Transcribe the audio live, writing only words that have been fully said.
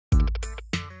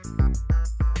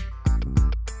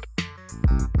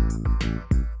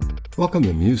Welcome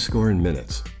to MuseScore in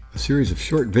Minutes, a series of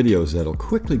short videos that'll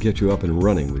quickly get you up and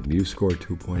running with MuseScore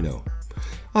 2.0.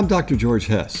 I'm Dr. George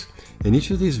Hess. In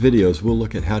each of these videos, we'll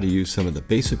look at how to use some of the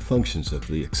basic functions of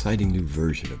the exciting new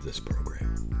version of this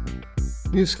program.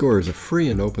 MuseScore is a free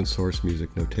and open source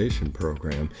music notation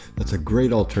program that's a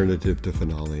great alternative to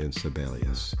Finale and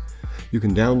Sibelius. You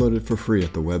can download it for free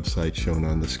at the website shown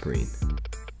on the screen.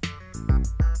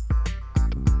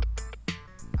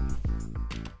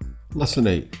 Lesson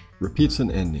 8, Repeats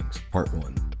and Endings, Part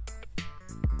 1.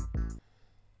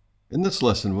 In this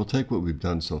lesson, we'll take what we've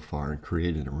done so far and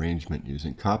create an arrangement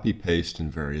using copy-paste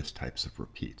and various types of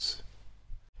repeats.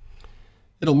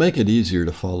 It'll make it easier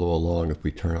to follow along if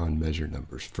we turn on measure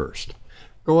numbers first.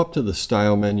 Go up to the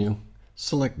Style menu,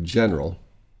 select General,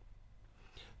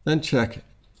 then check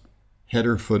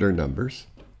Header Footer Numbers,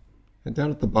 and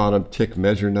down at the bottom tick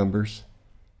Measure Numbers,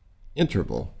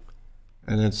 Interval,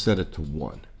 and then set it to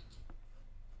 1.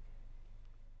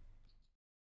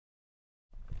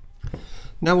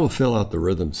 Now we'll fill out the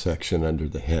rhythm section under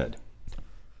the head.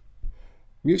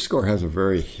 MuseScore has a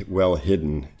very well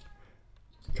hidden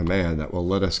command that will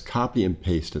let us copy and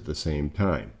paste at the same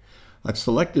time. I've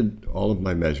selected all of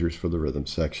my measures for the rhythm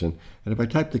section, and if I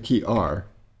type the key R,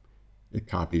 it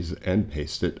copies and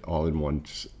pastes it all in one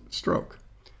stroke.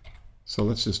 So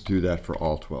let's just do that for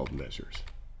all 12 measures.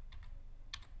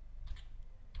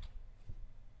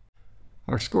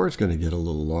 Our score is going to get a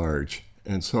little large,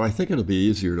 and so I think it'll be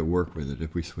easier to work with it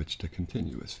if we switch to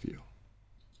continuous view.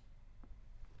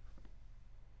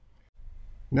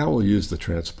 Now we'll use the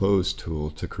Transpose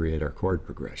tool to create our chord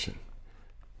progression.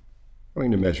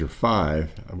 Going to measure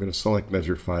 5, I'm going to select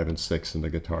measure 5 and 6 in the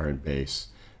guitar and bass,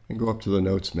 and go up to the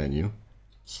Notes menu,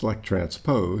 select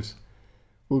Transpose.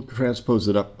 We'll transpose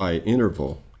it up by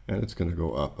interval, and it's going to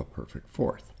go up a perfect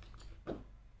fourth.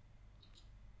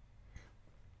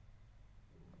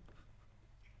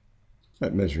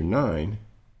 At measure 9,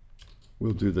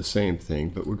 we'll do the same thing,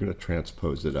 but we're going to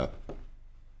transpose it up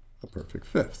a perfect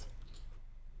fifth.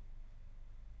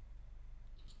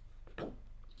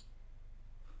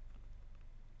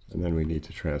 And then we need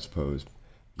to transpose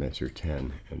measure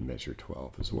 10 and measure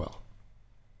 12 as well.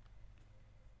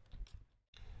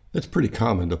 It's pretty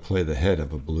common to play the head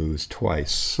of a blues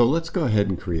twice, so let's go ahead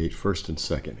and create first and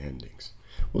second endings.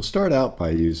 We'll start out by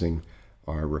using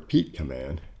our repeat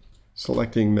command,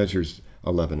 selecting measures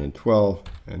 11 and 12,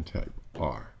 and type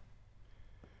R.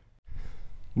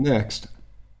 Next,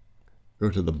 go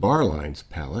to the bar lines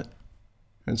palette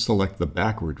and select the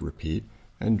backward repeat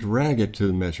and drag it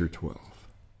to measure 12.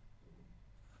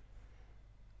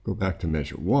 Go back to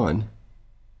measure 1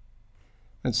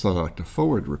 and select a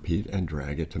forward repeat and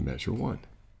drag it to measure 1.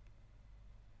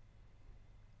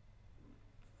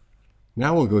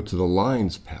 Now we'll go to the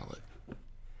lines palette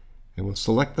and we'll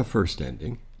select the first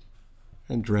ending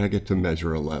and drag it to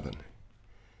measure 11.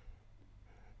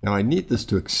 Now I need this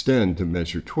to extend to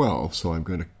measure 12, so I'm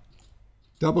going to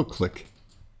double click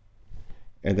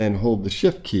and then hold the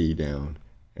Shift key down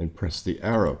and press the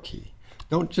arrow key.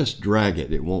 Don't just drag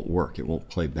it, it won't work, it won't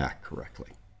play back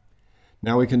correctly.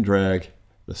 Now we can drag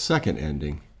the second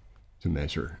ending to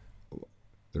measure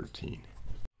 13.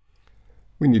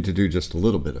 We need to do just a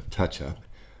little bit of touch-up.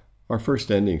 Our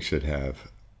first ending should have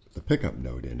the pickup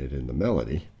note in it in the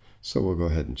melody, so we'll go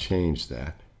ahead and change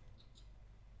that.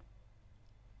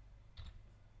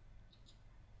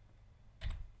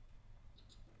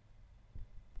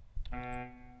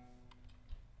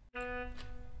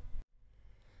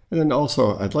 And then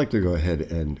also, I'd like to go ahead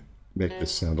and make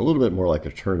this sound a little bit more like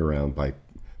a turnaround by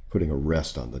putting a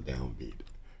rest on the downbeat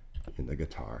in the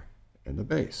guitar and the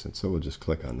bass. And so we'll just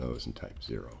click on those and type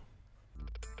 0.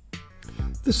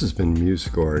 This has been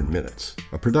MuseScore in Minutes,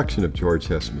 a production of George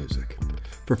Hess Music.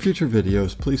 For future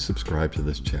videos, please subscribe to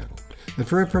this channel. And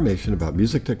for information about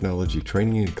music technology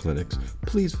training and clinics,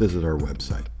 please visit our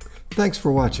website. Thanks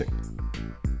for watching.